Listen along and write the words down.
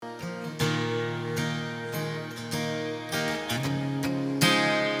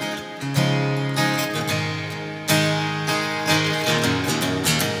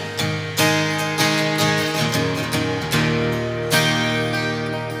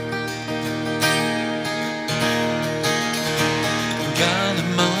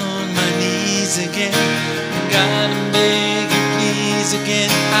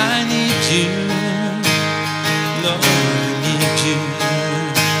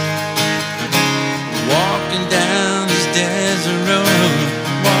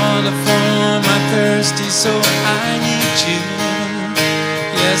thirsty, so I need you.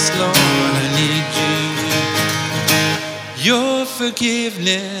 Yes, Lord, I need you. Your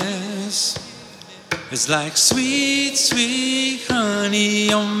forgiveness is like sweet, sweet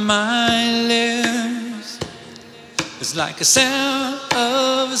honey on my lips. It's like a sound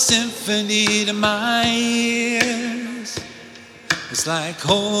of a symphony to my ears. It's like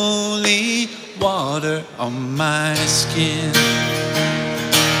holy water on my skin.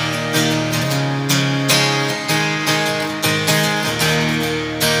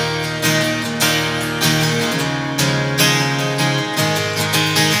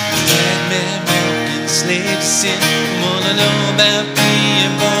 Slave to sin, wanna know about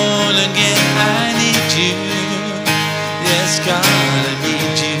being born again. I need you, yes God, I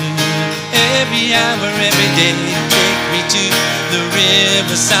need you. Every hour, every day, take me to the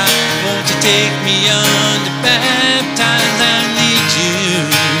riverside. Won't you take me under baptize? I need you,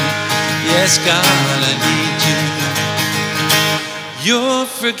 yes God, I need you. Your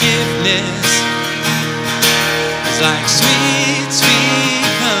forgiveness is like sweet, sweet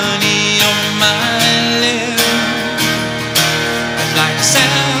honey on my lips. It's like the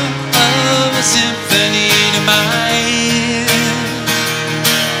sound of a symphony to my ears.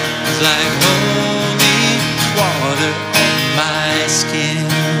 It's like holy water on my skin.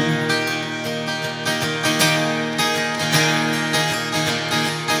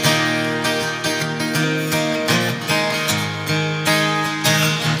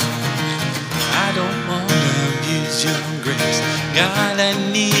 I don't want to abuse your grace, God, I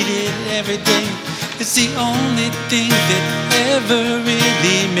need it every day. It's the only thing that ever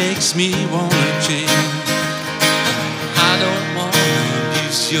really makes me wanna change. I don't wanna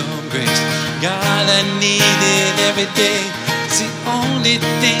abuse your grace, God, I need it every day. It's the only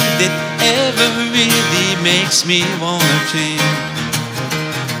thing that ever really makes me wanna change.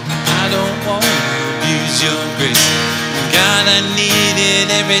 I don't wanna abuse your grace, God, I need it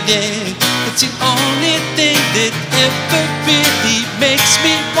every day. It's the only thing that ever really makes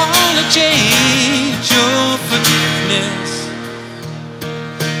me wanna change. Your forgiveness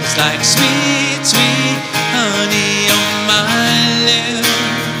is like sweet, sweet honey on my lips.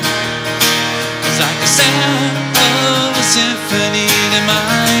 It's like the sound of a symphony to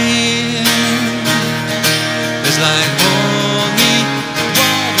my ears. It's like holy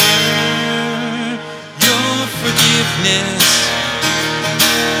water. Your forgiveness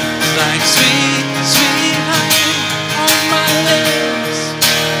is like sweet, sweet honey on my lips.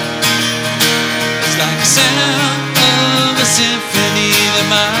 It's like the sound of a symphony to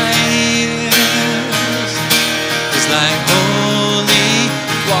my ears. It's like holy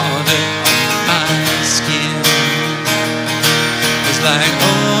water on my skin. It's like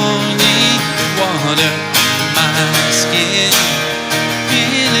holy water on my skin.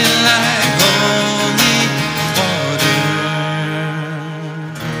 Feeling like